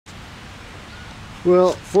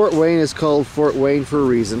Well, Fort Wayne is called Fort Wayne for a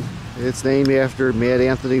reason. It's named after Mad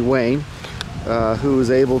Anthony Wayne, who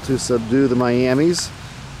was able to subdue the Miamis.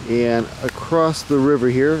 And across the river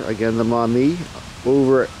here, again the Maumee,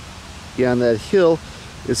 over on that hill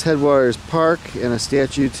is Headwaters Park and a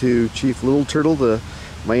statue to Chief Little Turtle, the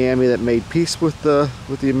Miami that made peace with the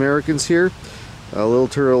Americans here. Little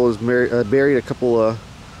Turtle is buried a couple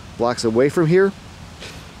blocks away from here.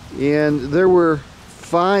 And there were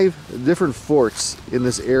 5 different forts in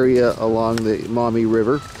this area along the Maumee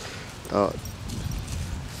River.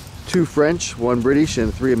 2 French, 1 British,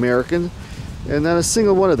 and 3 American. And not a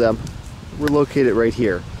single one of them were located right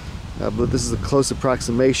here. But this is a close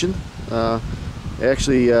approximation.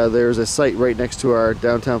 Actually, there's a site right next to our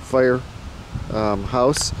downtown fire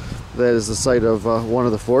house that is the site of one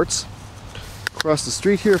of the forts. Across the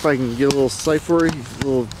street here, if I can get a little sight for you, a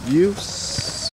little view.